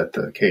wasn't that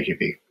the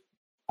KGB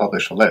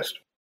published a list.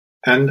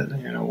 And,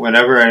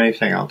 whenever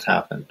anything else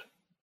happened,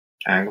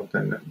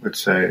 Angleton would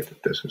say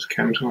that this was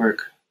Kim's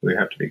work. We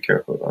have to be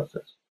careful about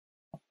this.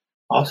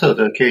 Also,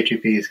 the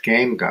KGB's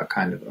game got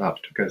kind of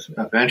upped because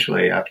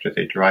eventually, after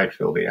they dried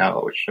Philby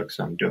out, which took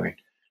some doing,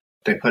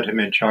 they put him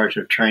in charge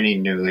of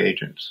training new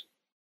agents.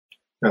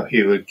 So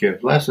he would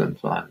give lessons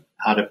on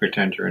how to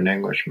pretend you're an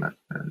Englishman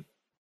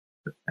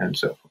and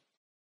so forth.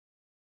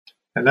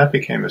 And that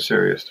became a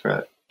serious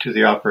threat to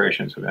the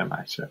operations of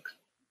MI6.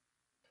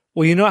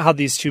 Well, you know how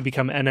these two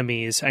become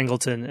enemies,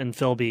 Angleton and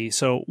Philby.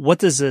 So what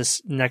does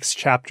this next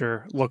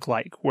chapter look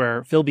like,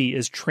 where Philby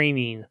is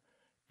training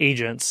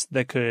agents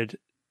that could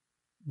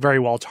very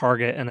well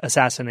target and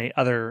assassinate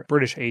other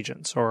British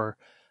agents or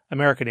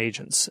American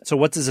agents? So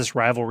what does this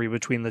rivalry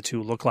between the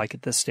two look like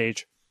at this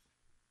stage?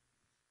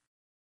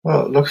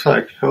 Well, it looks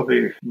like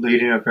Philby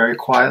leading a very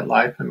quiet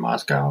life in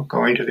Moscow,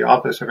 going to the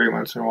office every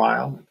once in a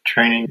while,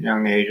 training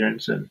young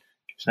agents and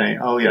saying,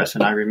 oh yes,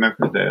 and I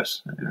remember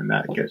this, and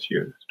that gets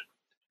used.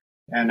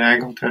 And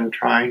Angleton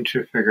trying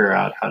to figure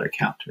out how to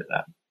counter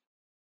that.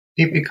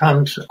 He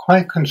becomes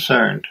quite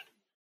concerned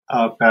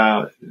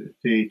about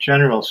the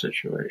general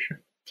situation.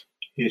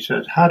 He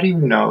says, how do you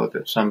know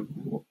that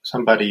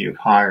somebody you've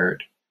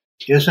hired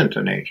isn't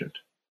an agent?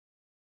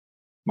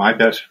 My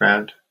best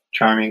friend,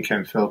 charming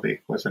Kim Philby,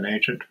 was an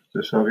agent for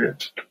the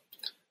Soviets.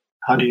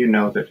 How do you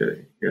know that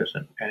it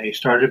isn't? And he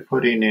started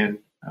putting in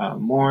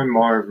more and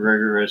more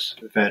rigorous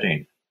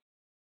vetting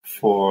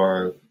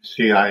for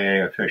CIA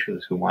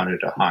officials who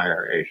wanted to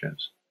hire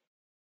agents.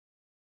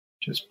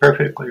 Just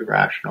perfectly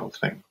rational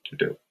thing to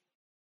do.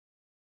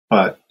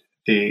 But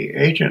the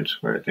agents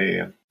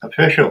the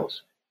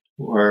officials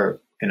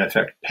were in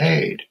effect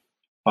paid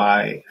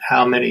by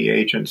how many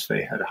agents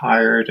they had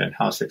hired and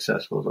how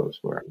successful those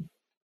were.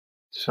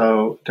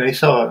 So they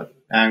saw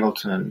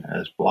Angleton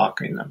as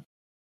blocking them.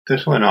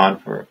 This went on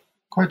for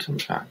quite some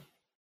time.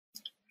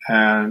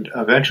 And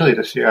eventually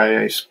the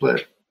CIA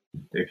split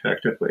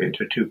effectively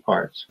into two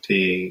parts.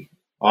 The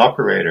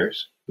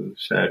operators who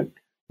said,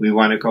 we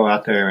want to go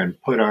out there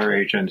and put our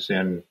agents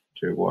into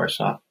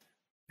Warsaw.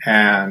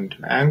 And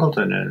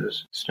Angleton and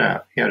his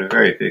staff, he had a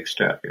very big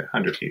staff, he had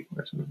 100 people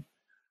or something,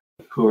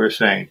 who were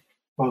saying,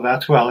 well,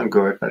 that's well and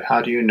good, but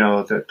how do you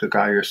know that the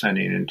guy you're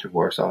sending into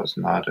Warsaw is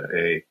not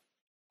a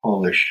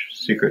Polish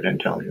secret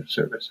intelligence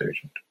service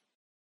agent?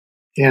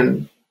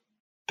 And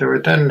there were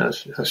then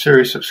a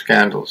series of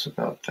scandals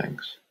about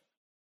things.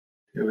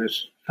 It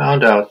was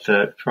found out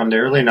that from the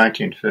early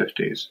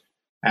 1950s,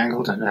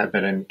 Angleton had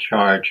been in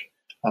charge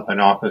of an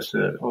office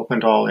that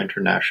opened all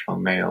international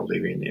mail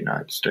leaving the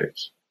United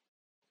States.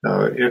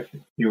 So if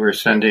you were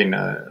sending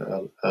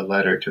a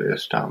letter to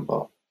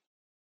Istanbul,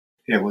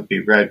 it would be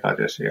read by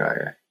the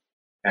CIA,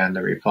 and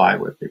the reply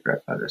would be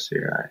read by the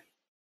CIA.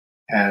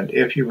 And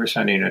if you were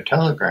sending a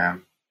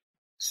telegram,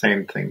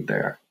 same thing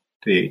there.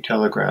 The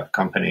telegraph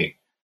company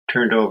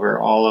turned over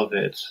all of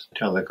its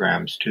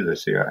telegrams to the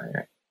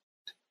CIA.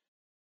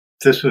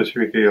 This was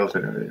revealed,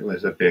 and it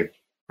was a big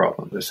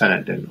problem. The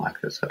Senate didn't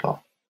like this at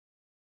all.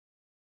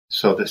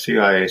 So the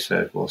CIA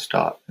said, we'll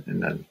stop,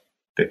 and then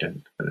they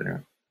didn't.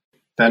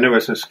 Then there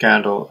was a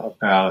scandal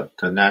about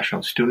the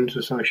National Students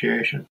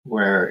Association,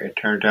 where it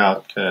turned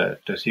out that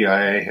the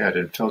CIA had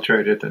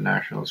infiltrated the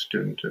National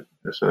Student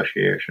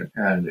Association,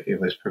 and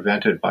it was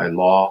prevented by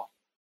law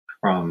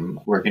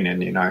from working in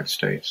the United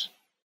States.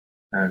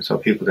 And so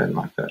people didn't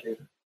like that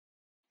either.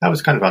 That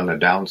was kind of on the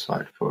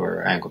downside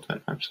for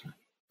Angleton.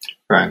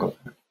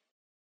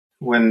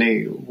 When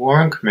the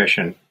Warren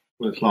Commission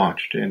was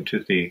launched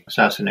into the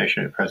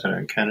assassination of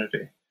President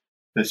Kennedy,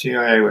 the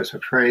CIA was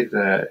afraid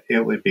that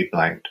it would be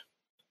blamed.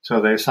 So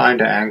they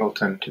assigned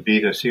Angleton to be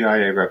the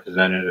CIA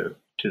representative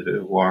to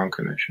the Warren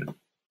Commission.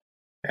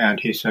 And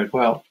he said,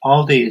 well,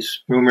 all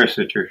these rumors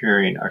that you're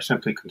hearing are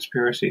simply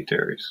conspiracy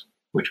theories,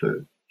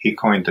 he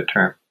coined the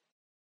term.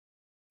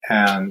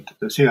 And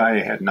the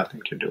CIA had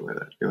nothing to do with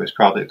it. It was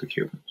probably the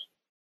Cubans.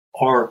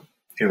 Or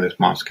it was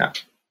Moscow.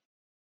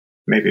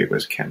 Maybe it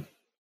was Kim.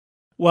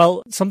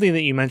 Well, something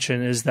that you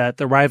mentioned is that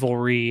the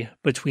rivalry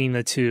between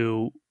the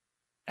two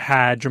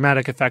had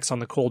dramatic effects on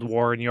the Cold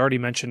War, and you already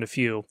mentioned a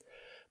few.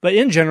 But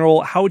in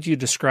general, how would you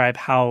describe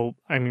all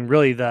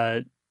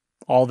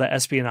the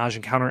espionage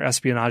and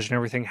counter-espionage and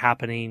everything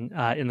happening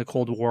in the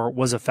Cold War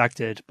was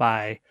affected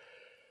by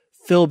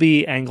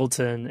Philby,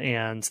 Angleton,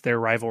 and their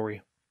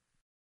rivalry?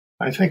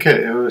 I think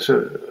it was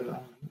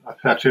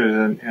affected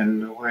in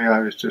the way I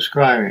was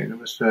describing. It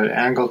was that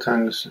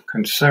Angleton's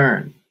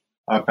concern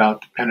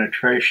about the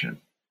penetration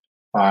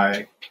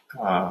by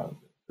the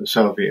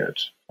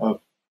Soviets of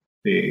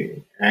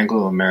the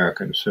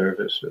Anglo-American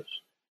services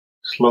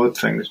slowed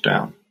things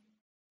down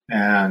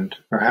and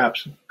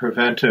perhaps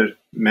prevented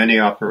many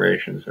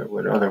operations that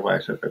would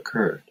otherwise have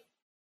occurred.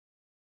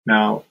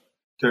 Now,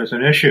 there's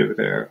an issue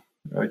there,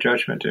 a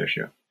judgment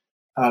issue,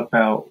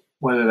 about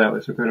whether that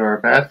was a good or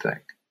a bad thing.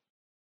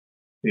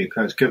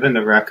 Because given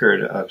the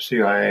record of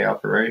CIA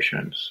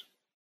operations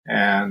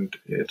and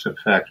its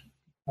effect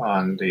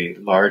on the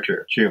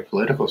larger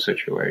geopolitical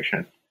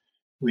situation,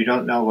 we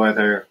don't know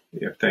whether,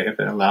 if they had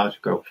been allowed to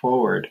go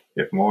forward,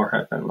 if more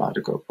had been allowed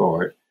to go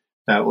forward,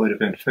 that would have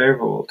been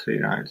favorable to the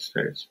United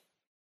States.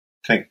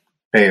 Think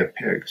Bay of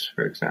Pigs,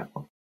 for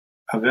example.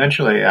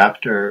 Eventually,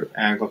 after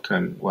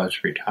Angleton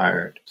was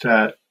retired,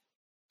 that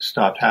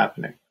stopped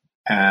happening.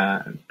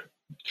 And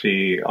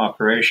the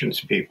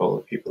operations people,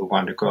 the people who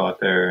wanted to go out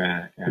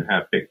there and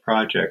have big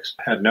projects,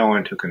 had no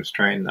one to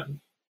constrain them.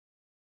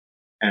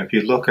 And if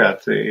you look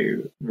at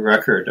the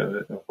record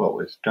of what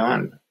was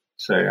done,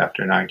 say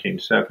after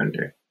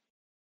 1970,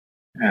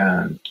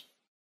 and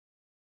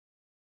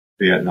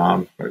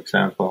Vietnam, for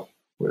example,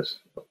 was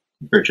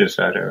bridges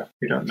that era,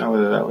 we don't know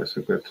whether that was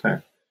a good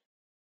thing.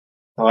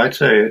 So I'd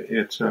say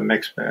it's a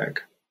mixed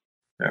bag.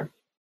 Yeah.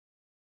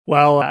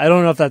 Well, I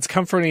don't know if that's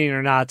comforting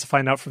or not to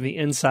find out from the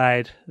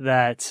inside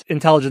that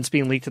intelligence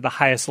being leaked at the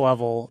highest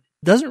level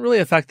doesn't really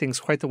affect things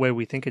quite the way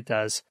we think it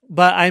does.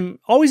 But I'm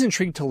always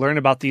intrigued to learn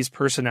about these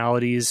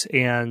personalities,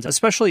 and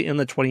especially in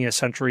the 20th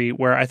century,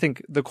 where I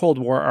think the Cold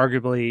War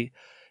arguably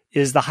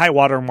is the high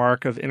water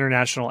mark of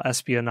international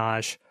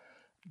espionage,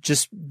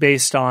 just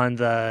based on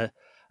the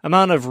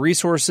amount of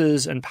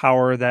resources and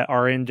power that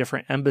are in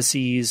different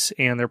embassies,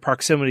 and their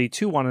proximity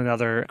to one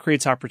another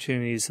creates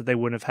opportunities that they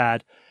wouldn't have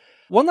had.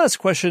 One last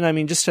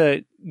question, just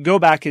to go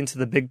back into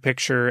the big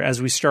picture as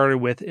we started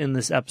with in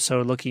this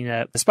episode, looking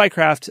at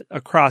spycraft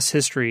across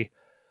history.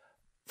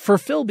 For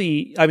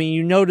Philby,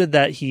 you noted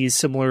that he's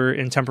similar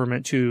in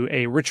temperament to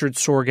a Richard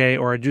Sorge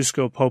or a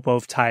Dusko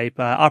Popov type,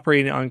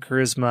 operating on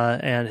charisma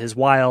and his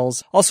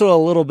wiles, also a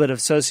little bit of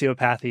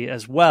sociopathy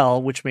as well,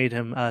 which made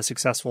him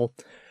successful.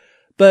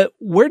 But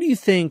where do you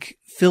think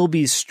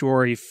Philby's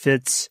story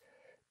fits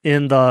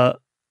in the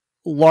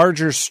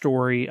larger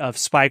story of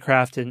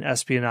spycraft and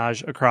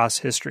espionage across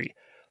history?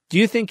 Do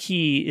you think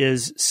he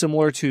is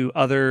similar to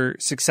other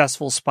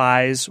successful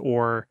spies,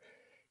 or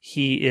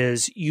he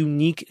is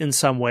unique in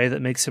some way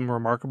that makes him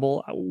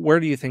remarkable? Where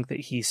do you think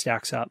that he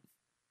stacks up?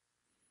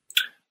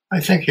 I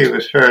think he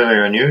was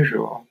fairly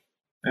unusual.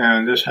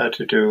 And this had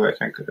to do, I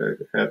think,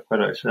 what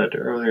I said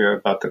earlier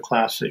about the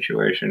class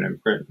situation in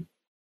Britain,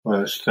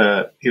 was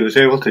that he was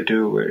able to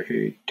do what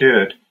he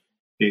did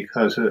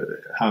because of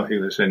how he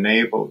was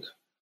enabled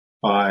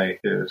by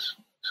his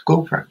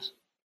school friends.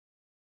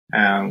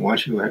 And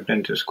once you had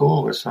been to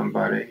school with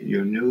somebody,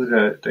 you knew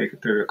that they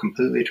were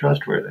completely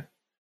trustworthy.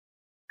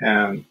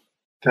 And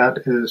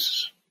that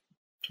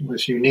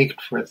was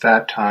unique for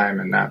that time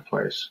and that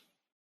place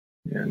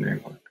in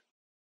England.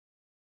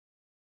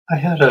 I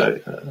had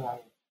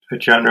a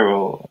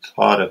general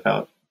thought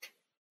about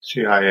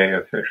CIA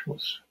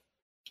officials,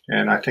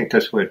 and I think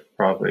this would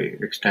probably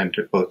extend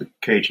to both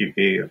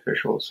KGB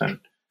officials and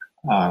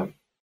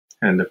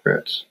the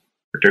Brits,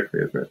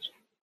 particularly the Brits.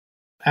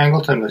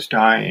 Angleton was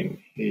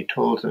dying. He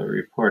told a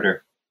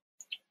reporter,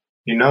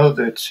 "You know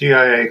that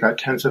CIA got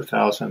tens of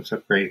thousands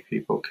of brave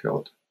people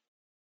killed.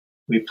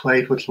 We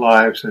played with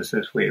lives as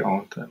if we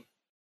owned them.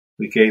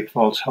 We gave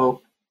false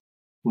hope.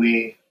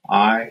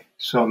 I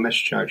so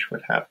misjudged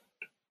what happened.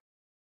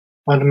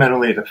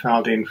 Fundamentally, the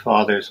founding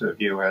fathers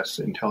of U.S.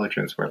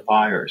 intelligence were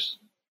liars.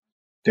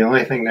 The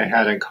only thing they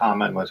had in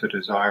common was a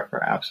desire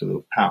for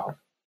absolute power.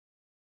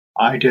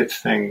 I did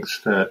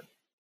things that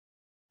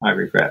I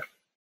regret,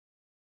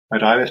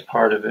 but I was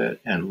part of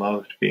it and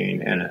loved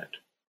being in it.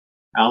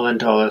 Alan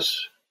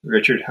Dulles,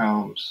 Richard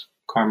Helms,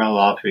 Carmel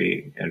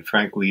Loffey, and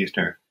Frank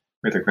Wiesner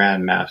were the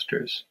grand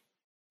masters.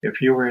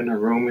 If you were in a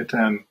room with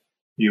them,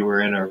 you were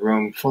in a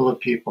room full of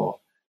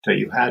people that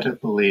you had to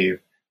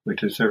believe would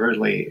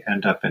deservedly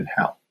end up in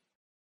hell."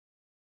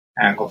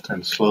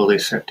 Angleton slowly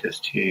sipped his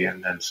tea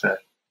and then said,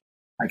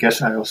 "I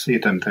guess I will see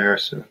them there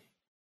soon."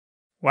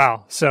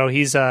 Wow. So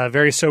he's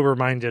very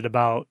sober-minded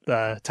about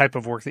the type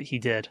of work that he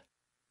did,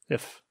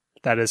 if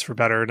that is for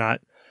better or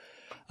not.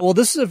 Well,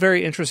 this is a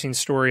very interesting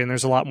story, and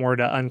there's a lot more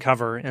to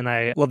uncover, and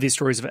I love these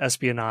stories of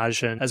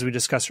espionage, and as we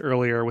discussed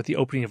earlier with the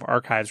opening of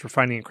archives, we're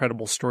finding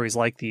incredible stories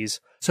like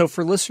these. So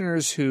for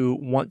listeners who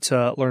want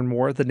to learn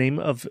more, the name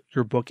of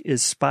your book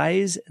is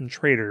Spies and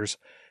Traitors,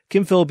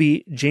 Kim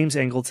Philby, James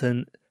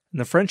Angleton, and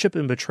the Friendship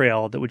and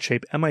Betrayal that would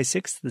shape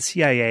MI6, the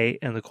CIA,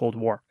 and the Cold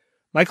War.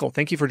 Michael,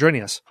 thank you for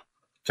joining us.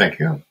 Thank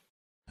you.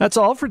 That's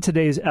all for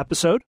today's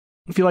episode.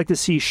 If you'd like to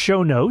see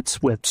show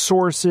notes with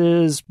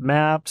sources,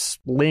 maps,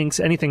 links,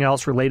 anything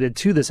else related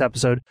to this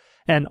episode,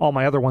 and all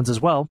my other ones as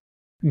well,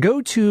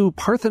 go to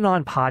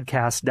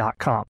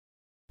parthenonpodcast.com.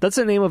 That's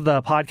the name of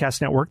the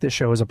podcast network this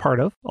show is a part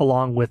of,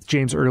 along with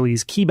James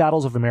Early's Key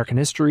Battles of American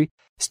History,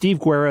 Steve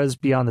Guerra's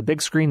Beyond the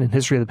Big Screen and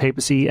History of the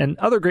Papacy, and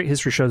other great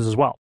history shows as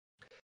well.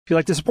 If you'd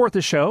like to support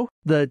the show,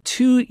 the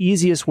two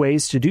easiest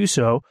ways to do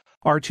so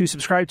are to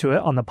subscribe to it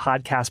on the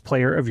podcast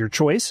player of your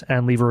choice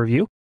and leave a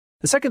review.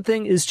 The second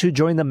thing is to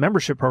join the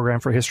membership program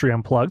for History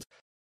Unplugged.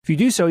 If you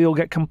do so, you'll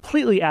get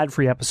completely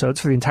ad-free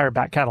episodes for the entire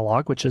back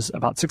catalog, which is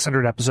about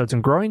 600 episodes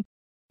and growing.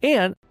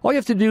 And all you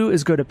have to do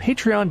is go to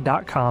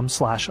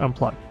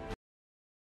patreon.com/unplugged.